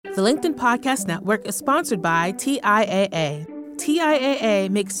The LinkedIn Podcast Network is sponsored by TIAA. TIAA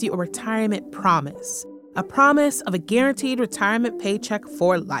makes you a retirement promise, a promise of a guaranteed retirement paycheck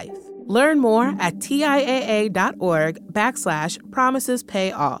for life. Learn more at TIAA.org/promises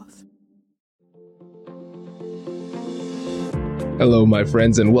pay off. Hello, my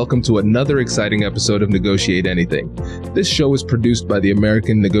friends, and welcome to another exciting episode of Negotiate Anything. This show is produced by the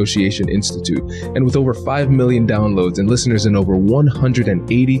American Negotiation Institute, and with over 5 million downloads and listeners in over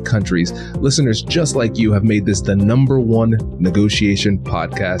 180 countries, listeners just like you have made this the #1 negotiation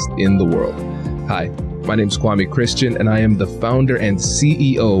podcast in the world. Hi. My name is Kwame Christian, and I am the founder and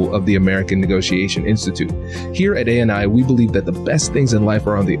CEO of the American Negotiation Institute. Here at ANI, we believe that the best things in life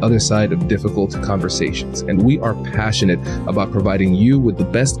are on the other side of difficult conversations, and we are passionate about providing you with the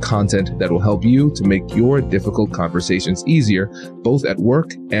best content that will help you to make your difficult conversations easier, both at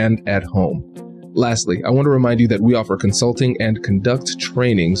work and at home. Lastly, I want to remind you that we offer consulting and conduct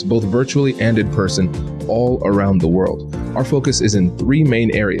trainings, both virtually and in person, all around the world. Our focus is in 3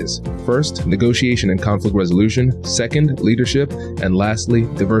 main areas. First, negotiation and conflict resolution. Second, leadership. And lastly,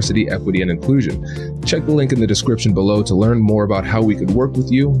 diversity, equity, and inclusion. Check the link in the description below to learn more about how we could work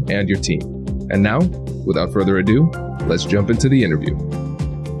with you and your team. And now, without further ado, let's jump into the interview.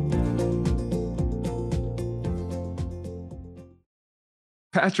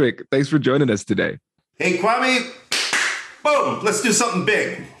 Patrick, thanks for joining us today. Hey, Kwame. Boom. Let's do something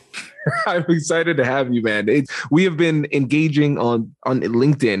big. I'm excited to have you, man. We have been engaging on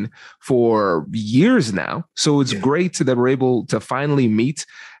LinkedIn for years now. So it's great that we're able to finally meet.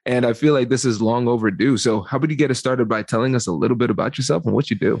 And I feel like this is long overdue. So how about you get us started by telling us a little bit about yourself and what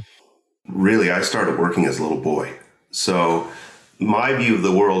you do? Really, I started working as a little boy. So my view of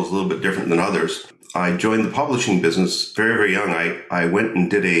the world is a little bit different than others. I joined the publishing business very, very young. I went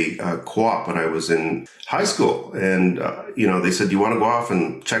and did a co-op when I was in high school. And, they said, do you want to go off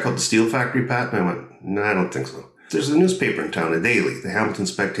and check out the steel factory, Pat? And I went, no, I don't think so. There's a newspaper in town, a daily, the Hamilton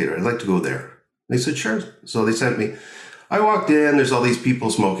Spectator. I'd like to go there. They said, sure. So they sent me. I walked in. There's all these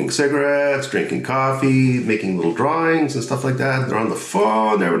people smoking cigarettes, drinking coffee, making little drawings and stuff like that. They're on the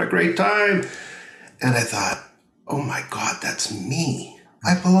phone. They're having a great time. And I thought, oh, my God, that's me.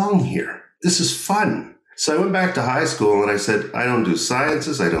 I belong here. This is fun. So I went back to high school and I said, I don't do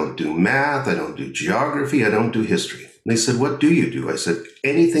sciences. I don't do math. I don't do geography. I don't do history. And they said, what do you do? I said,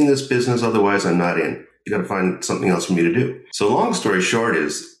 anything that's business. Otherwise, I'm not in. You got to find something else for me to do. So long story short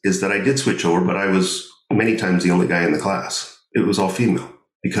is that I did switch over, but I was many times the only guy in the class. It was all female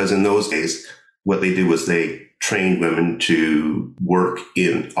because in those days, what they did was they trained women to work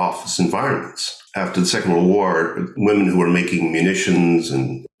in office environments. After the Second World War, women who were making munitions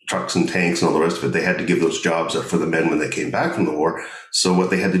and trucks and tanks and all the rest of it, they had to give those jobs up for the men when they came back from the war. So what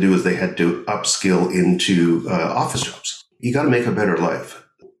they had to do is they had to upskill into office jobs. You got to make a better life.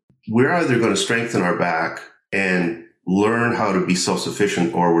 We're either going to strengthen our back and learn how to be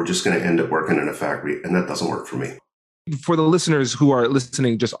self-sufficient, or we're just going to end up working in a factory. And that doesn't work for me. For the listeners who are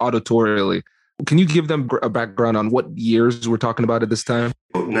listening just auditorially, can you give them a background on what years we're talking about at this time?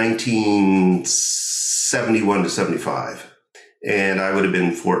 1971 to 75. And I would have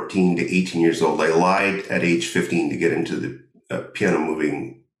been 14 to 18 years old. I lied at age 15 to get into the piano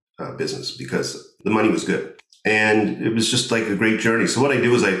moving business because the money was good. And it was just like a great journey. So what I did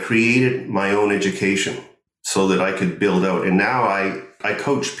was I created my own education so that I could build out. And now I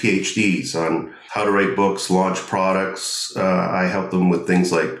coach PhDs on how to write books, launch products. I help them with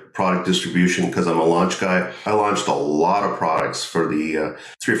things like product distribution because I'm a launch guy. I launched a lot of products for the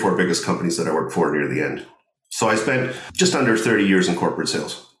 3 or 4 biggest companies that I worked for near the end. So I spent just under 30 years in corporate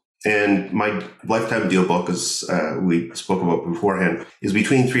sales. And my lifetime deal book, as we spoke about beforehand, is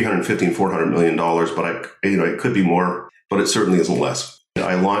between $350 and $400 million. But it could be more, but it certainly isn't less.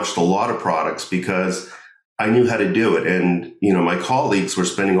 I launched a lot of products because I knew how to do it. And, my colleagues were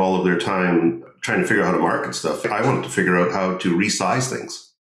spending all of their time trying to figure out how to market stuff. I wanted to figure out how to resize things.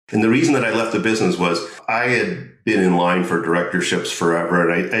 And the reason that I left the business was I had been in line for directorships forever,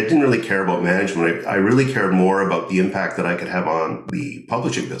 and I didn't really care about management. I really cared more about the impact that I could have on the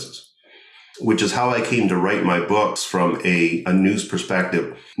publishing business, which is how I came to write my books from a news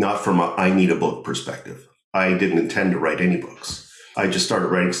perspective, not from a I need a book perspective. I didn't intend to write any books. I just started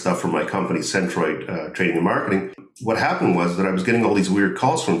writing stuff for my company, Centroid Trading and Marketing. What happened was that I was getting all these weird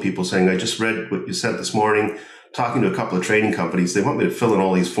calls from people saying, I just read what you sent this morning. Talking to a couple of trading companies, they want me to fill in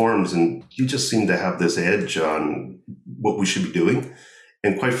all these forms, and you just seem to have this edge on what we should be doing.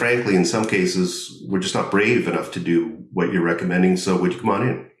 And quite frankly, in some cases, we're just not brave enough to do what you're recommending. So would you come on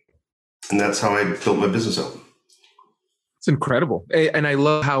in? And that's how I built my business out. It's incredible. And I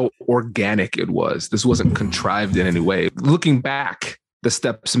love how organic it was. This wasn't contrived in any way. Looking back the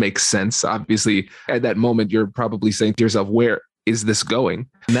steps make sense. Obviously, at that moment, you're probably saying to yourself, where is this going?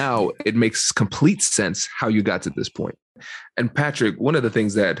 Now it makes complete sense how you got to this point. And Patrick, one of the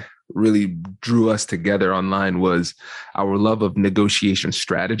things that really drew us together online was our love of negotiation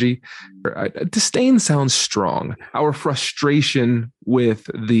strategy. Disdain sounds strong. Our frustration with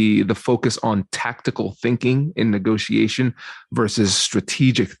the focus on tactical thinking in negotiation versus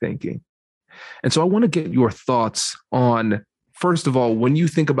strategic thinking. And so I want to get your thoughts on, first of all, when you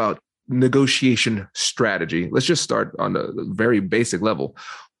think about negotiation strategy, let's just start on a very basic level.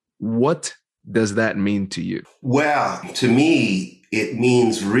 What does that mean to you? Well, to me, it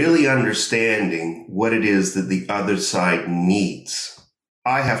means really understanding what it is that the other side needs.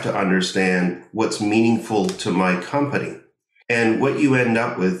 I have to understand what's meaningful to my company. And what you end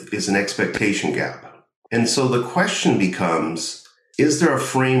up with is an expectation gap. And so the question becomes, is there a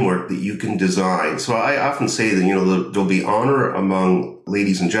framework that you can design? So I often say that, there'll be honor among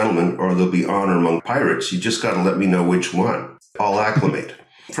ladies and gentlemen, or there'll be honor among pirates. You just got to let me know which one. I'll acclimate.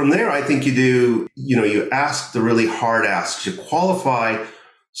 From there, I think you ask the really hard asks. You qualify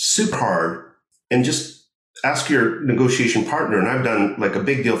super hard and just ask your negotiation partner. And I've done, like, a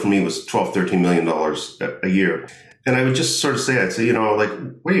big deal for me was $12, $13 million a year. And I would just sort of I'd say,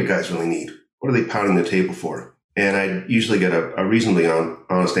 what do you guys really need? What are they pounding the table for? And I'd usually get a reasonably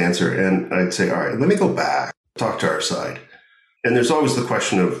honest answer. And I'd say, all right, let me go back, talk to our side. And there's always the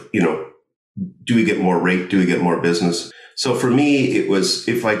question of, do we get more rate? Do we get more business? So for me, it was,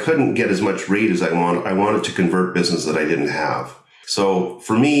 if I couldn't get as much rate as I wanted to convert business that I didn't have. So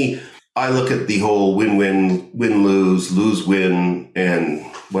for me, I look at the whole win-win, win-lose, lose-win, and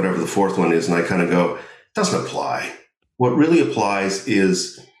whatever the fourth one is, and I kind of go, it doesn't apply. What really applies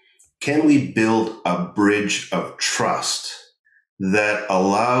is, can we build a bridge of trust that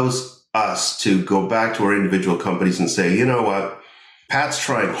allows us to go back to our individual companies and say, you know what, Pat's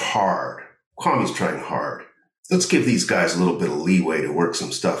trying hard, Kwami's trying hard. Let's give these guys a little bit of leeway to work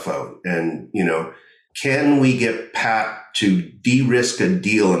some stuff out. And, can we get Pat to de-risk a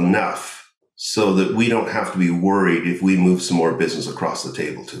deal enough so that we don't have to be worried if we move some more business across the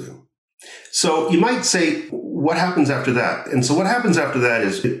table to him? So you might say, what happens after that? And so what happens after that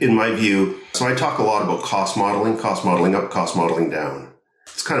is, in my view, so I talk a lot about cost modeling up, cost modeling down.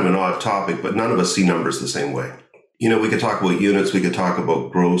 It's kind of an odd topic, but none of us see numbers the same way. We could talk about units, we could talk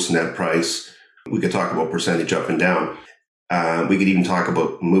about gross net price, we could talk about percentage up and down. We could even talk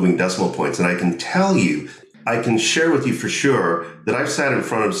about moving decimal points. And I can tell you, I can share with you for sure that I've sat in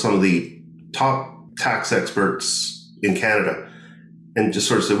front of some of the top tax experts in Canada and just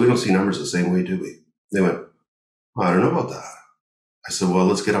sort of said, we don't see numbers the same way, do we? They went, I don't know about that. I said, well,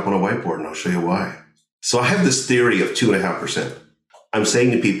 let's get up on a whiteboard and I'll show you why. So I have this theory of 2.5%. I'm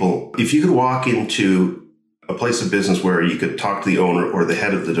saying to people, if you could walk into a place of business where you could talk to the owner or the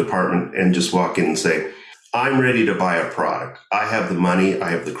head of the department and just walk in and say, I'm ready to buy a product. I have the money.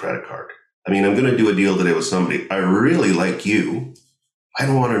 I have the credit card. I'm going to do a deal today with somebody. I really like you. I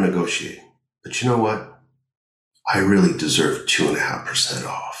don't want to negotiate. But you know what? I really deserve 2.5%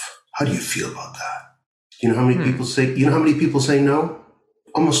 off. How do you feel about that? You know how many people say no?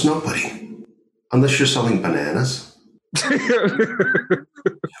 Almost nobody. Unless you're selling bananas.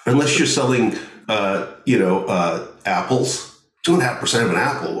 Unless you're selling, apples, 2.5% of an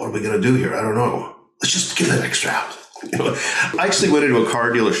apple. What are we going to do here? I don't know. Let's just give that extra apple. I actually went into a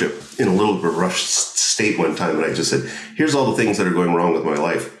car dealership in a little bit of a rough state one time, and I just said, here's all the things that are going wrong with my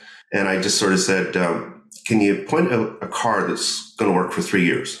life. And I just sort of said, can you point out a car that's going to work for 3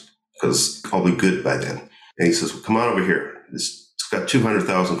 years? Because I'll be good by then. And he says, well, come on over here. It's got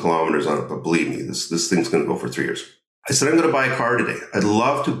 200,000 kilometers on it, but believe me, this thing's going to go for 3 years. I said, I'm going to buy a car today. I'd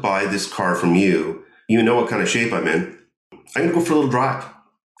love to buy this car from you. You know what kind of shape I'm in. I'm going to go for a little drive.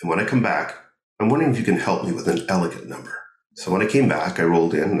 And when I come back, I'm wondering if you can help me with an elegant number. So when I came back, I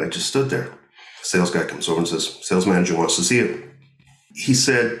rolled in and I just stood there. The sales guy comes over and says, sales manager wants to see you. He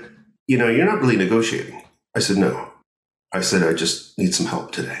said, you're not really negotiating. I said, no. I said, I just need some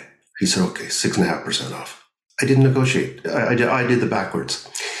help today. He said, okay, 6.5% off. I didn't negotiate. I did the backwards.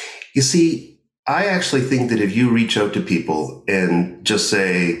 You see, I actually think that if you reach out to people and just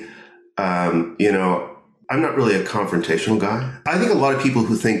say, I'm not really a confrontational guy. I think a lot of people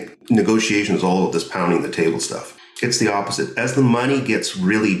who think negotiation is all of this pounding the table stuff. It's the opposite. As the money gets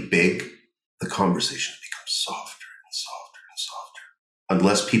really big, the conversation becomes softer and softer and softer.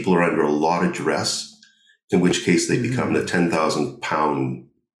 Unless people are under a lot of duress, in which case they become the 10,000 pound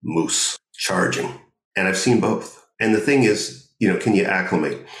moose charging. And I've seen both. And the thing is, can you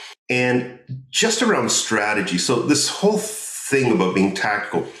acclimate? And just around strategy. So this whole thing about being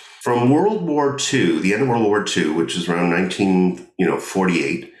tactical, From World War II, the end of World War II, which is around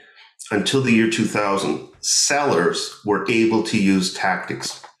 1948, until the year 2000, sellers were able to use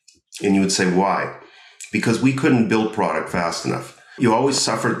tactics. And you would say, why? Because we couldn't build product fast enough. You always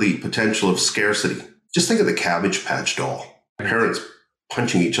suffered the potential of scarcity. Just think of the Cabbage Patch doll. Parents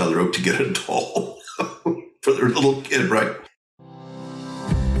punching each other out to get a doll for their little kid, right?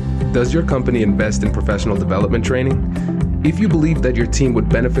 Does your company invest in professional development training? If you believe that your team would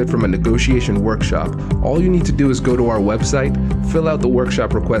benefit from a negotiation workshop, all you need to do is go to our website, fill out the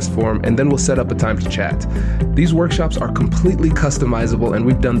workshop request form, and then we'll set up a time to chat. These workshops are completely customizable, and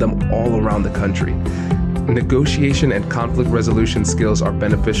we've done them all around the country. Negotiation and conflict resolution skills are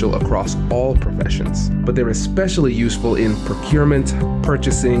beneficial across all professions, but they're especially useful in procurement,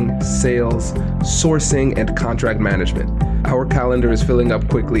 purchasing, sales, sourcing, and contract management. Our calendar is filling up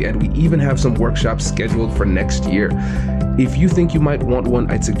quickly, and we even have some workshops scheduled for next year. If you think you might want one,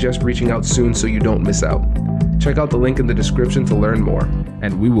 I'd suggest reaching out soon so you don't miss out. Check out the link in the description to learn more,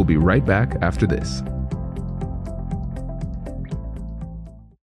 and we will be right back after this.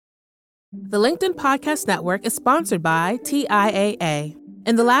 The LinkedIn Podcast Network is sponsored by TIAA.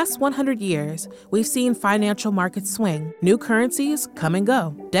 In the last 100 years, we've seen financial markets swing, new currencies come and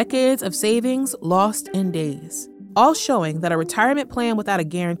go, decades of savings lost in days, all showing that a retirement plan without a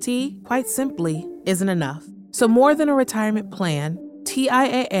guarantee, quite simply, isn't enough. So more than a retirement plan,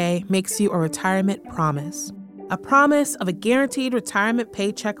 TIAA makes you a retirement promise. A promise of a guaranteed retirement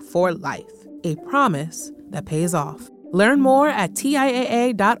paycheck for life. A promise that pays off. Learn more at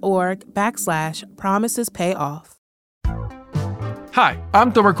TIAA.org/promisespayoff. Hi,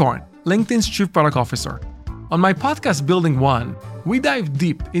 I'm Tomer Cohen, LinkedIn's Chief Product Officer. On my podcast, Building One, we dive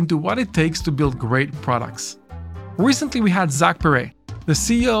deep into what it takes to build great products. Recently, we had Zach Perret, the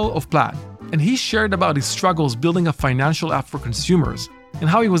CEO of Plaid, and he shared about his struggles building a financial app for consumers and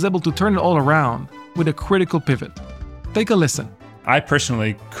how he was able to turn it all around with a critical pivot. Take a listen. I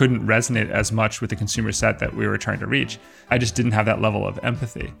personally couldn't resonate as much with the consumer set that we were trying to reach. I just didn't have that level of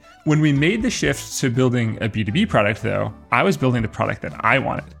empathy. When we made the shift to building a B2B product, though, I was building the product that I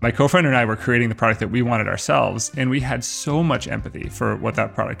wanted. My co-founder and I were creating the product that we wanted ourselves, and we had so much empathy for what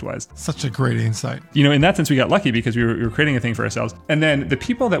that product was. Such a great insight. In that sense, we got lucky because we were creating a thing for ourselves. And then the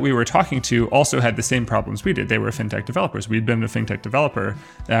people that we were talking to also had the same problems we did. They were fintech developers. We'd been a fintech developer.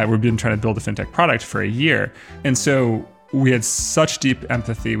 We've been trying to build a fintech product for a year. And so we had such deep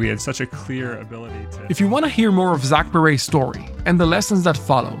empathy. We had such a clear ability to... If you want to hear more of Zach Perret's story and the lessons that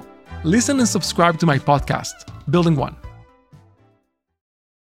follow, listen and subscribe to my podcast, Building One.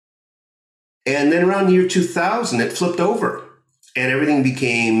 And then around the year 2000, it flipped over. And everything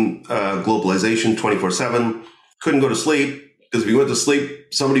became globalization 24/7. Couldn't go to sleep, because if you went to sleep,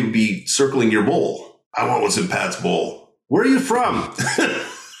 somebody would be circling your bowl. I want what's in Pat's bowl. Where are you from?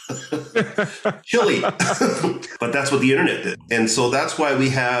 Chile. But that's what the internet did. And so that's why we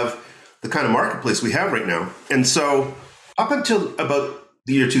have the kind of marketplace we have right now. And so up until about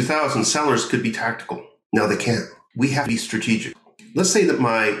the year 2000, sellers could be tactical. Now they can't. We have to be strategic. Let's say that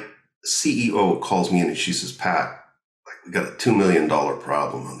my CEO calls me in and she says, Pat, we got a $2 million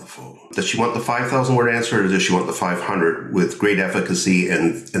problem on the phone. Does she want the 5,000 word answer, or does she want the 500 with great efficacy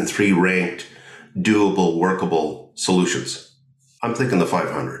and 3 ranked, doable, workable solutions? I'm thinking the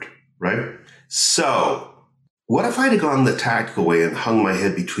 500, right? So what if I'd have gone the tactical way and hung my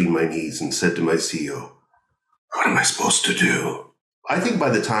head between my knees and said to my CEO, what am I supposed to do? I think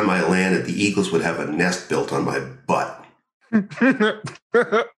by the time I landed, the Eagles would have a nest built on my butt.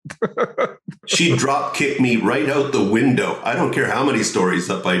 She'd drop kick me right out the window. I don't care how many stories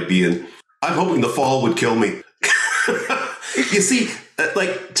up I'd be in. I'm hoping the fall would kill me. You see,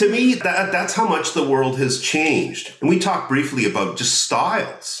 to me, that's how much the world has changed. And we talked briefly about just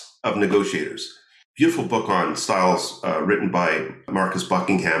styles of negotiators. Beautiful book on styles written by Marcus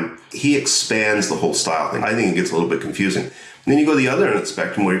Buckingham. He expands the whole style thing. I think it gets a little bit confusing. And then you go the other end of the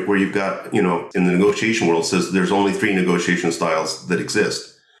spectrum where you've got, in the negotiation world, says there's only 3 negotiation styles that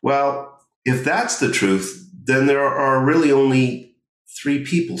exist. Well, if that's the truth, then there are really only 3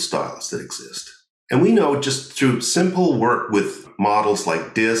 people styles that exist. And we know just through simple work with models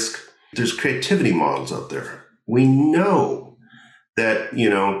like DISC, there's creativity models out there. We know that,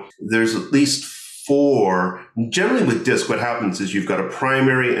 there's at least 4. Generally with DISC, what happens is you've got a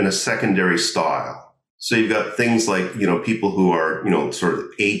primary and a secondary style. So you've got things like, people who are, sort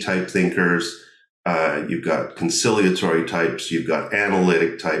of A-type thinkers. You've got conciliatory types. You've got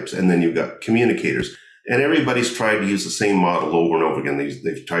analytic types. And then you've got communicators. And everybody's tried to use the same model over and over again.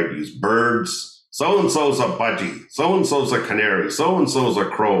 They've tried to use birds. So-and-so's a budgie. So-and-so's a canary. So-and-so's a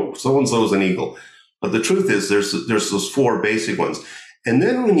crow. So-and-so's an eagle. But the truth is there's those 4 basic ones. And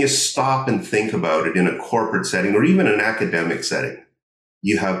then when you stop and think about it in a corporate setting or even an academic setting,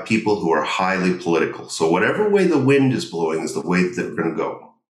 you have people who are highly political. So whatever way the wind is blowing is the way that they're going to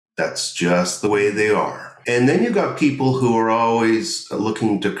go. That's just the way they are. And then you've got people who are always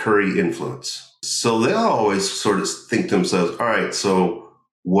looking to curry influence. So they'll always sort of think to themselves, all right, so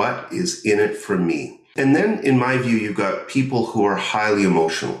what is in it for me? And then in my view, you've got people who are highly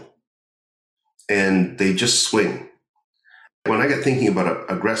emotional and they just swing. When I get thinking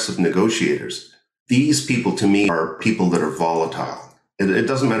about aggressive negotiators, these people to me are people that are volatile. It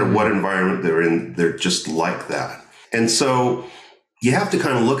doesn't matter what environment they're in, they're just like that. And so you have to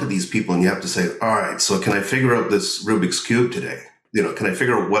kind of look at these people and you have to say, all right, so can I figure out this Rubik's Cube today? Can I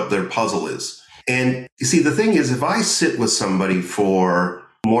figure out what their puzzle is? And you see, the thing is, if I sit with somebody for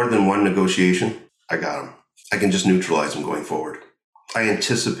more than one negotiation, I got them. I can just neutralize them going forward. I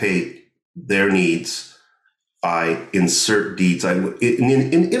anticipate their needs. I insert deeds.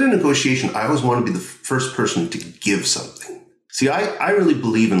 In a negotiation, I always want to be the first person to give something. See, I really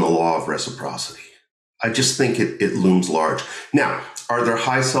believe in the law of reciprocity. I just think it looms large. Now, are there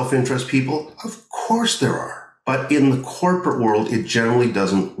high self-interest people? Of course there are. But in the corporate world, it generally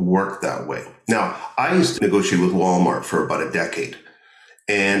doesn't work that way. Now, I used to negotiate with Walmart for about a decade.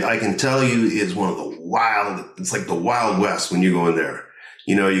 And I can tell you it's it's like the Wild West when you go in there.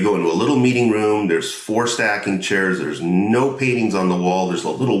 You go into a little meeting room, there's 4 stacking chairs, there's no paintings on the wall, there's a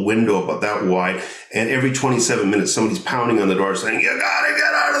little window about that wide, and every 27 minutes somebody's pounding on the door saying, you gotta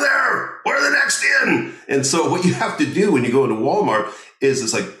get out of there, we're the next in. And so what you have to do when you go into Walmart is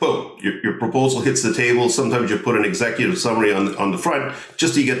it's like, boom, your proposal hits the table. Sometimes you put an executive summary on the front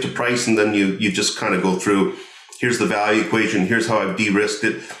just to get to price, and then you just kind of go through, here's the value equation, here's how I've de-risked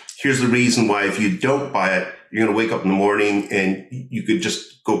it, here's the reason why if you don't buy it, you're going to wake up in the morning and you could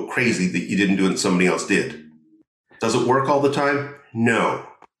just go crazy that you didn't do it and somebody else did. Does it work all the time? No.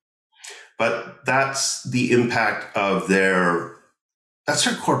 But that's the impact of that's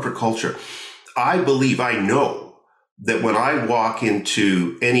their corporate culture. I know that when I walk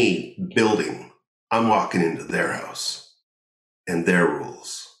into any building, I'm walking into their house and their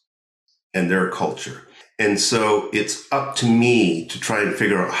rules and their culture. And so it's up to me to try and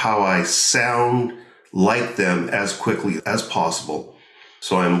figure out how I sound like them as quickly as possible.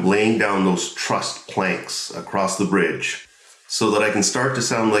 So I'm laying down those trust planks across the bridge so that I can start to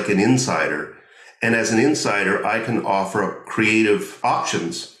sound like an insider. And as an insider, I can offer up creative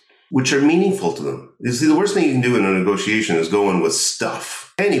options which are meaningful to them. You see, the worst thing you can do in a negotiation is go in with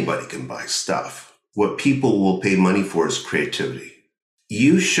stuff. Anybody can buy stuff. What people will pay money for is creativity.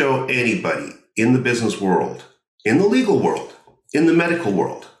 You show anybody in the business world, in the legal world, in the medical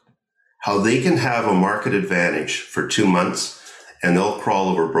world, how they can have a market advantage for 2 months and they'll crawl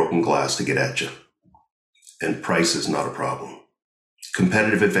over broken glass to get at you. And price is not a problem.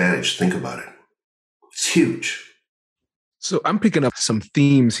 Competitive advantage, think about it. It's huge. So I'm picking up some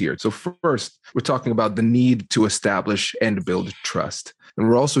themes here. So first, we're talking about the need to establish and build trust. And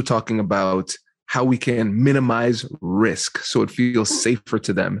we're also talking about how we can minimize risk so it feels safer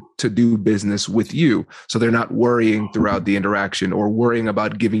to them to do business with you. So they're not worrying throughout the interaction or worrying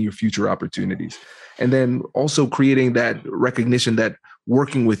about giving you future opportunities. And then also creating that recognition that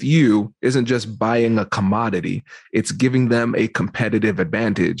working with you isn't just buying a commodity, it's giving them a competitive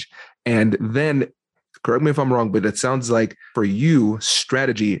advantage. And then, correct me if I'm wrong, but it sounds like for you,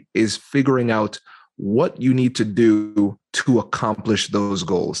 strategy is figuring out what you need to do to accomplish those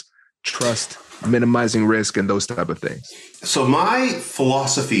goals. Trust, minimizing risk, and those type of things. So my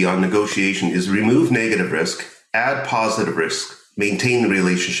philosophy on negotiation is remove negative risk, add positive risk, maintain the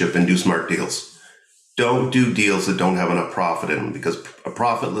relationship, and do smart deals. Don't do deals that don't have enough profit in them, because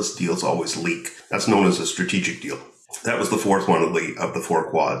profitless deals always leak. That's known as a strategic deal. That was the fourth one of the 4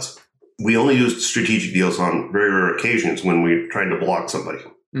 quads. We only use strategic deals on very rare occasions when we're trying to block somebody.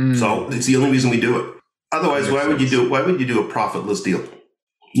 So it's the only reason we do it. Otherwise, why would you do a profitless deal?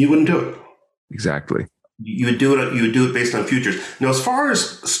 You wouldn't do it. Exactly. You would do it based on futures. Now, as far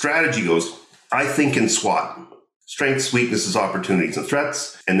as strategy goes, I think in SWOT: strengths, weaknesses, opportunities, and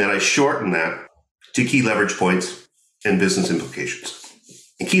threats. And then I shorten that to key leverage points and business implications.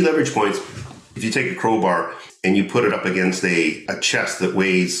 And key leverage points, if you take a crowbar and you put it up against a chest that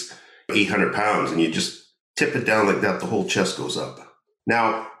weighs 800 pounds and you just tip it down like that, the whole chest goes up.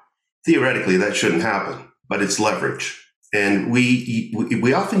 Now, theoretically, that shouldn't happen, but it's leverage. And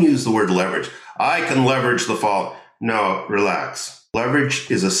we often use the word leverage. I can leverage the fall. No, relax.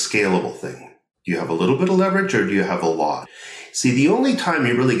 Leverage is a scalable thing. Do you have a little bit of leverage or do you have a lot? See, the only time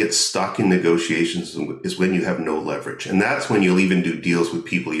you really get stuck in negotiations is when you have no leverage. And that's when you'll even do deals with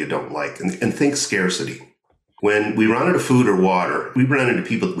people you don't like. And think scarcity. When we run out of food or water, we run into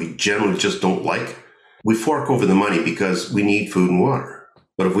people that we generally just don't like. We fork over the money because we need food and water.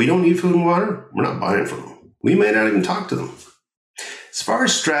 But if we don't need food and water, we're not buying from them. We may not even talk to them. As far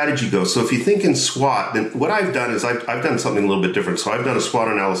as strategy goes, so if you think in SWOT, then what I've done is I've done something a little bit different. So I've done a SWOT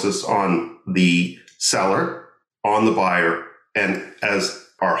analysis on the seller, on the buyer, and as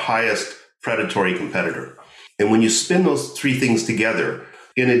our highest predatory competitor. And when you spin those three things together,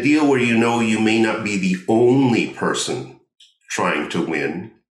 in a deal where you know you may not be the only person trying to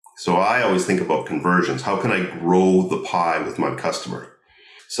win, so I always think about conversions. How can I grow the pie with my customer?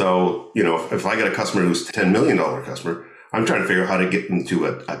 So, if I got a customer who's a $10 million customer, I'm trying to figure out how to get them to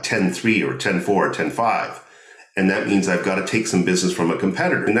a 10.3 or a 10.4 or 10.5. And that means I've got to take some business from a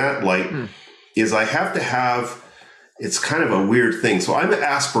competitor. And that is I have to have, it's kind of a weird thing. So I'm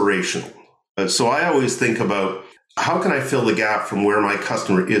aspirational. So I always think about how can I fill the gap from where my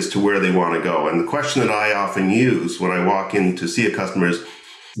customer is to where they want to go? And the question that I often use when I walk in to see a customer is,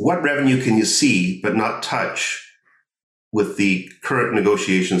 what revenue can you see but not touch with the current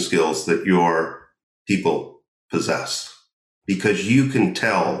negotiation skills that your people possess? Because you can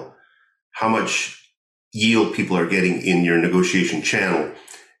tell how much yield people are getting in your negotiation channel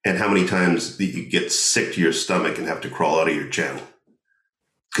and how many times that you get sick to your stomach and have to crawl out of your channel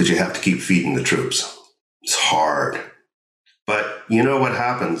because you have to keep feeding the troops. It's hard. But you know what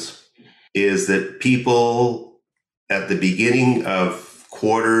happens is that people at the beginning of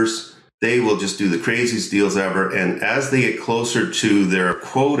quarters, they will just do the craziest deals ever. And as they get closer to their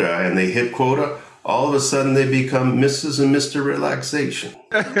quota and they hit quota, all of a sudden they become Mrs. and Mr. Relaxation.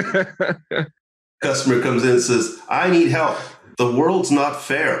 Customer comes in and says, I need help. The world's not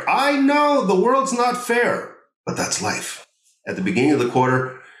fair. I know the world's not fair, but that's life. At the beginning of the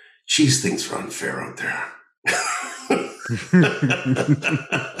quarter, geez, things are unfair out there.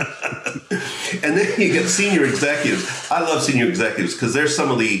 And then you get senior executives. I love senior executives because they're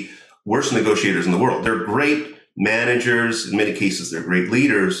some of the worst negotiators in the world. They're great managers. In many cases, they're great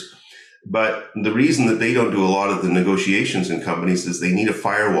leaders. But the reason that they don't do a lot of the negotiations in companies is they need a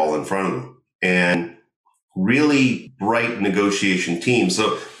firewall in front of them and really bright negotiation teams.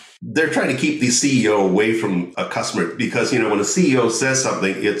 So they're trying to keep the CEO away from a customer because, when a CEO says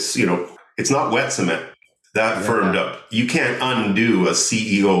something, it's not wet cement. That firmed up. You can't undo a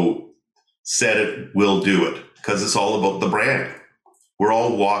CEO said it, will do it because it's all about the brand. We're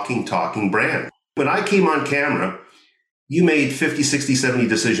all walking, talking brand. When I came on camera, you made 50, 60, 70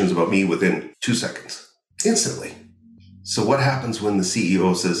 decisions about me within 2 seconds, instantly. So what happens when the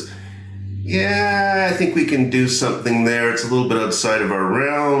CEO says, yeah, I think we can do something there. It's a little bit outside of our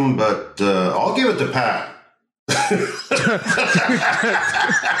realm, but I'll give it to Pat.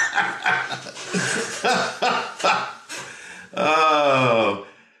 Oh,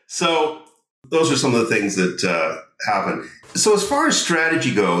 so those are some of the things that happen. So as far as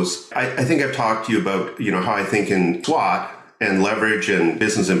strategy goes, I think I've talked to you about, how I think in SWOT and leverage and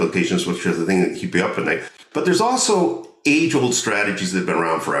business implications, which are the thing that keep you up at night. But there's also age-old strategies that have been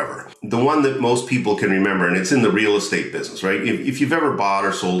around forever. The one that most people can remember, and it's in the real estate business, right? If you've ever bought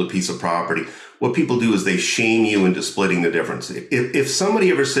or sold a piece of property, what people do is they shame you into splitting the difference. If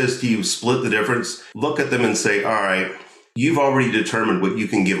somebody ever says to you, split the difference, look at them and say, all right, you've already determined what you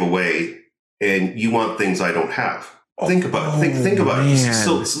can give away and you want things I don't have. Think about it. Think about it.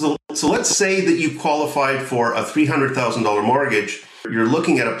 So let's say that you qualified for a $300,000 mortgage. You're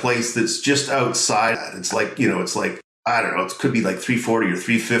looking at a place that's just outside. It's like, I don't know, it could be like 340 or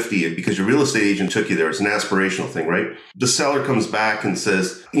 350 because your real estate agent took you there. It's an aspirational thing, right? The seller comes back and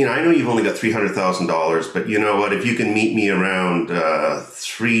says, I know you've only got $300,000, but you know what? If you can meet me around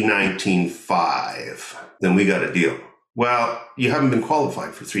 $319,500, then we got a deal. Well, you haven't been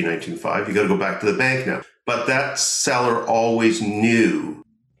qualified for $319,500. You got to go back to the bank now. But that seller always knew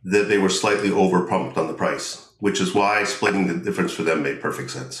that they were slightly overpumped on the price, which is why splitting the difference for them made perfect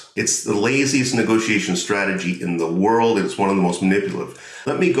sense. It's the laziest negotiation strategy in the world. It's one of the most manipulative.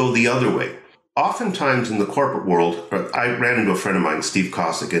 Let me go the other way. Oftentimes in the corporate world, I ran into a friend of mine, Steve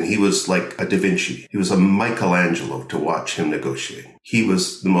Kosick, and he was like a Da Vinci. He was a Michelangelo to watch him negotiate. He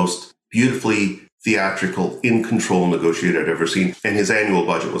was the most beautifully theatrical, in-control negotiator I'd ever seen. And his annual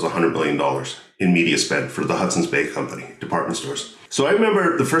budget was $100 million in media spend for the Hudson's Bay Company, department stores. So I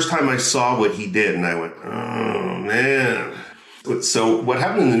remember the first time I saw what he did, and I went, oh, man. So what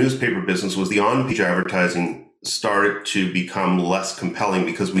happened in the newspaper business was the on-page advertising started to become less compelling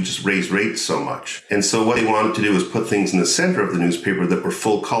because we just raised rates so much. And so what they wanted to do was put things in the center of the newspaper that were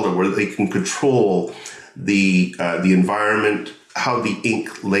full color, where they can control the environment, how the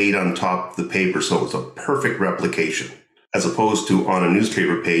ink laid on top of the paper. So it was a perfect replication as opposed to on a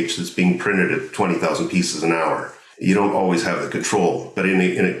newspaper page that's being printed at 20,000 pieces an hour. You don't always have the control. But in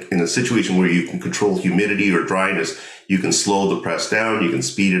a situation where you can control humidity or dryness, you can slow the press down, you can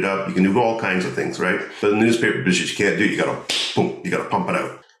speed it up, you can do all kinds of things, right? But in the newspaper business, you can't do it. You got to pump it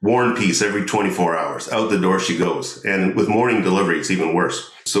out. War and Peace every 24 hours. Out the door she goes. And with morning delivery, it's even worse.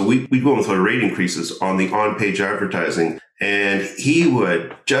 So we go with our rate increases on the on-page advertising, and he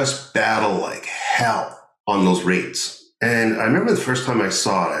would just battle like hell on those rates. And I remember the first time I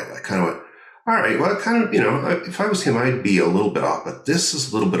saw it, I kind of went, all right, well, kind of, if I was him, I'd be a little bit off, but this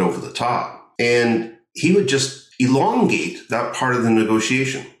is a little bit over the top. And he would just elongate that part of the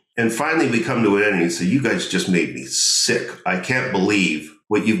negotiation. And finally, we come to an end and he said, you guys just made me sick. I can't believe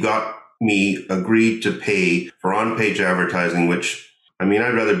what you've got me agreed to pay for on-page advertising, which, I'd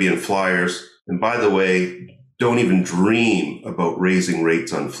rather be in flyers. And by the way, don't even dream about raising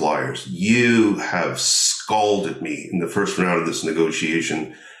rates on flyers. You have scalded me in the first round of this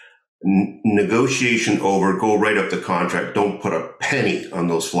negotiation. Negotiation over, go right up the contract. Don't put a penny on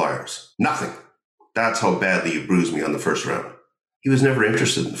those flyers. Nothing. That's how badly you bruised me on the first round. He was never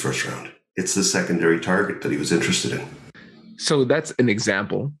interested in the first round. It's the secondary target that he was interested in. So that's an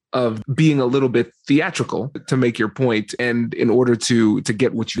example of being a little bit theatrical to make your point and in order to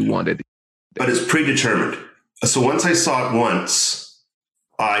get what you wanted. But it's predetermined. So once I saw it once,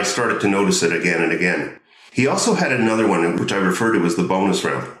 I started to notice it again and again. He also had another one, which I refer to as the bonus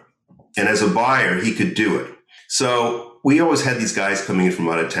round. And as a buyer, he could do it. So we always had these guys coming in from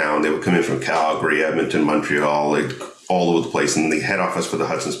out of town. They would come in from Calgary, Edmonton, Montreal, all over the place. And the head office for the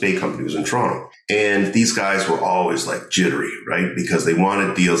Hudson's Bay Company was in Toronto. And these guys were always like jittery, right? Because they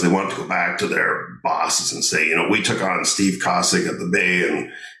wanted deals. They wanted to go back to their bosses and say, we took on Steve Kosick at the Bay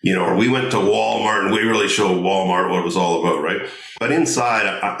and, or we went to Walmart and we really showed Walmart what it was all about, right? But inside,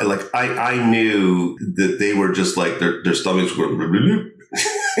 I knew that they were just like their stomachs were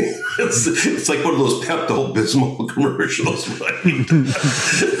it's like one of those Pepto-Bismol commercials, right?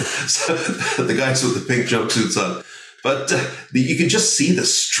 So the guys with the pink jumpsuits on. But you could just see the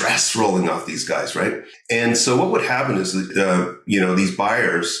stress rolling off these guys, right? And so what would happen is that, these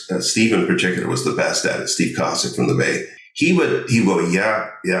buyers, Steve in particular was the best at it, Steve Kosick from the Bay. He would go, yeah.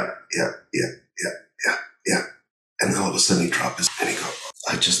 And then all of a sudden he'd drop his pen and he'd go,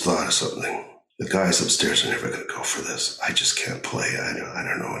 I just thought of something. The guys upstairs are never going to go for this. I just can't play. I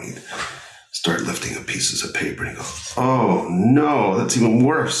don't know. And he'd start lifting up pieces of paper and he'd go, oh, no, that's even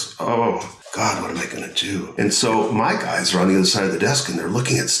worse. Oh, God, what am I going to do? And so my guys are on the other side of the desk and they're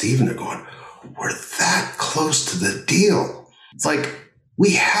looking at Steve and they're going, we're that close to the deal. It's like,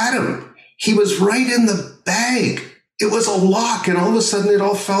 we had him. He was right in the bag. It was a lock, and all of a sudden it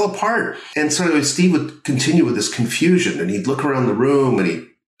all fell apart. And so anyway, Steve would continue with this confusion, and he'd look around the room and he'd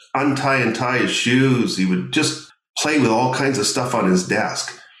untie and tie his shoes. He would just play with all kinds of stuff on his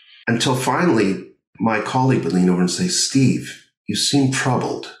desk until finally my colleague would lean over and say, Steve, you seem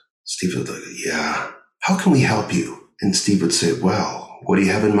troubled. Steve would look, yeah. How can we help you? And Steve would say, well, what do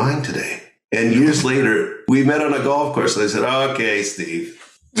you have in mind today? And years later, we met on a golf course, and I said, okay, Steve.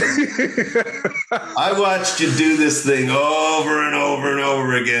 I watched you do this thing over and over and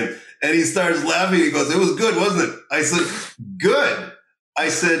over again. And he starts laughing. He goes, it was good, wasn't it? I said, good. I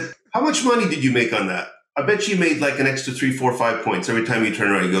said, how much money did you make on that? I bet you made like an extra 3, 4, 5 points every time you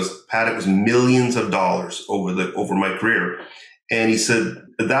turn around. He goes, Pat, it was millions of dollars over my career. And he said,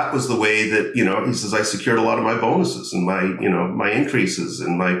 that was the way that, he says, I secured a lot of my bonuses and my increases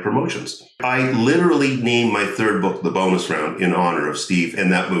and my promotions. I literally named my third book, The Bonus Round, in honor of Steve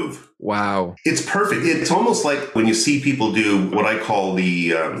and that move. Wow. It's perfect. It's almost like when you see people do what I call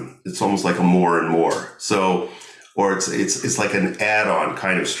it's almost like a more and more. So, or it's like an add-on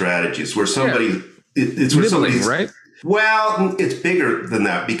kind of strategy. It's where somebody, it's where somebody's, right? Well, it's bigger than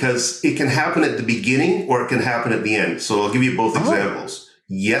that because it can happen at the beginning or it can happen at the end. So I'll give you both examples.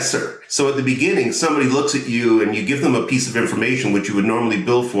 Yes, sir. So at the beginning, somebody looks at you and you give them a piece of information which you would normally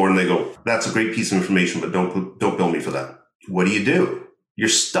bill for, and they go, that's a great piece of information, but don't bill me for that. What do? You're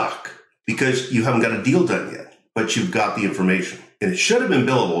stuck because you haven't got a deal done yet, but you've got the information. And it should have been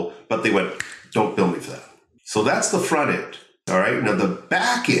billable, but they went, don't bill me for that. So that's the front end. All right. Now the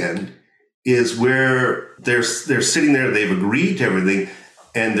back end is where they're sitting there, they've agreed to everything,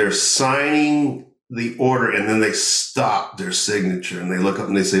 and they're signing the order, and then they stop their signature, and they look up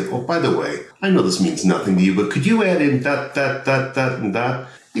and they say, oh, by the way, I know this means nothing to you, but could you add in that, and that?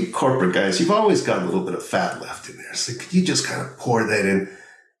 You corporate guys, you've always got a little bit of fat left in there, so could you just kind of pour that in?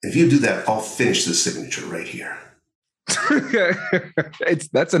 And if you do that, I'll finish the signature right here.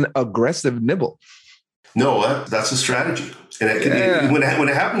 That's an aggressive nibble. No, that's a strategy. And when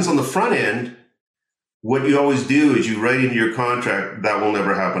it happens on the front end, What you always do is you write into your contract that will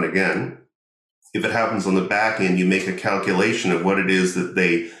never happen again. If it happens on the back end, you make a calculation of what it is that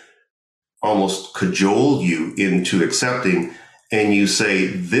they almost cajoled you into accepting, and you say,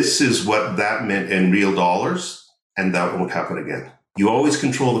 this is what that meant in real dollars, and that won't happen again. You always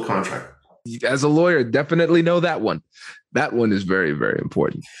control the contract. As a lawyer, definitely know that one. That one is very, very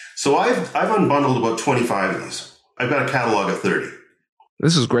important. So I've unbundled about 25 of these. I've got a catalog of 30.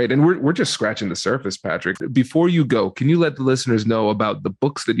 This is great. And we're just scratching the surface, Patrick. Before you go, can you let the listeners know about the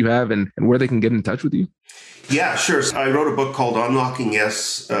books that you have and where they can get in touch with you? Yeah, sure. So I wrote a book called Unlocking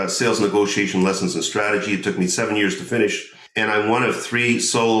Yes, Sales Negotiation Lessons and Strategy. It took me 7 years to finish. And I'm one of 3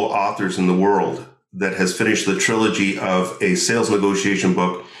 solo authors in the world that has finished the trilogy of a sales negotiation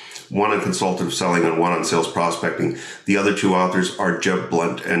book, one on consultative selling and one on sales prospecting. The other 2 authors are Jeb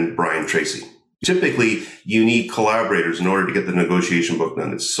Blunt and Brian Tracy. Typically, you need collaborators in order to get the negotiation book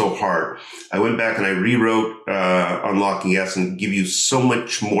done. It's so hard. I went back and I rewrote Unlocking Yes and give you so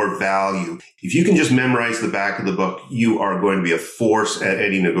much more value. If you can just memorize the back of the book, you are going to be a force at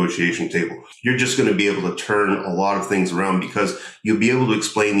any negotiation table. You're just going to be able to turn a lot of things around because you'll be able to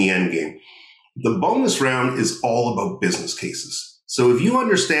explain the end game. The bonus round is all about business cases. So if you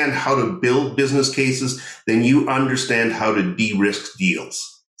understand how to build business cases, then you understand how to de-risk deals.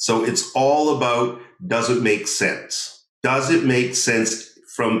 So it's all about, does it make sense? Does it make sense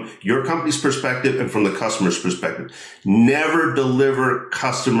from your company's perspective and from the customer's perspective? Never deliver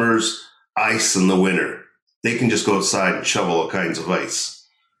customers ice in the winter. They can just go outside and shovel all kinds of ice.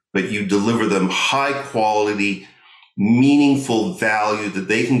 But you deliver them high quality, meaningful value that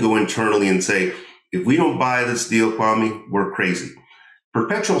they can go internally and say, if we don't buy this deal, Kwame, we're crazy.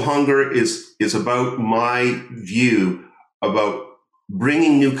 Perpetual hunger is about my view about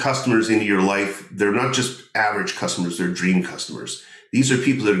bringing new customers into your life. They're not just average customers, they're dream customers. These are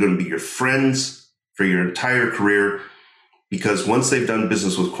people that are going to be your friends for your entire career, because once they've done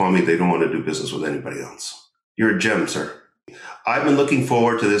business with Kwame, they don't want to do business with anybody else. You're a gem, sir. I've been looking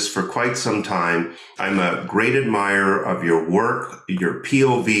forward to this for quite some time. I'm a great admirer of your work, your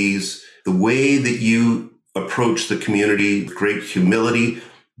POVs, the way that you approach the community with great humility,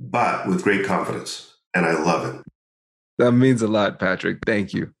 but with great confidence. And I love it. That means a lot, Patrick.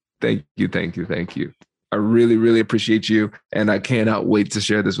 Thank you. Thank you. Thank you. Thank you. I really, really appreciate you. And I cannot wait to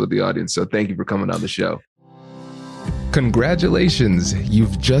share this with the audience. So thank you for coming on the show. Congratulations!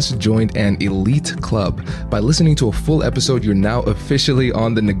 You've just joined an elite club. By listening to a full episode, you're now officially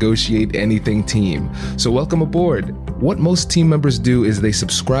on the Negotiate Anything team. So welcome aboard. What most team members do is they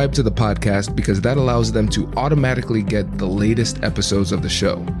subscribe to the podcast because that allows them to automatically get the latest episodes of the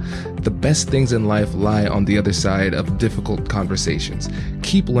show. The best things in life lie on the other side of difficult conversations.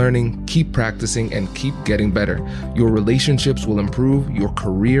 Keep learning, keep practicing, and keep getting better. Your relationships will improve, your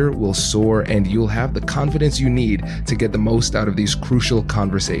career will soar, and you'll have the confidence you need to get the most out of these crucial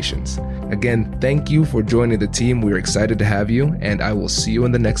conversations. Again, thank you for joining the team. We're excited to have you, and I will see you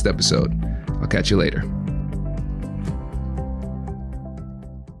in the next episode. I'll catch you later.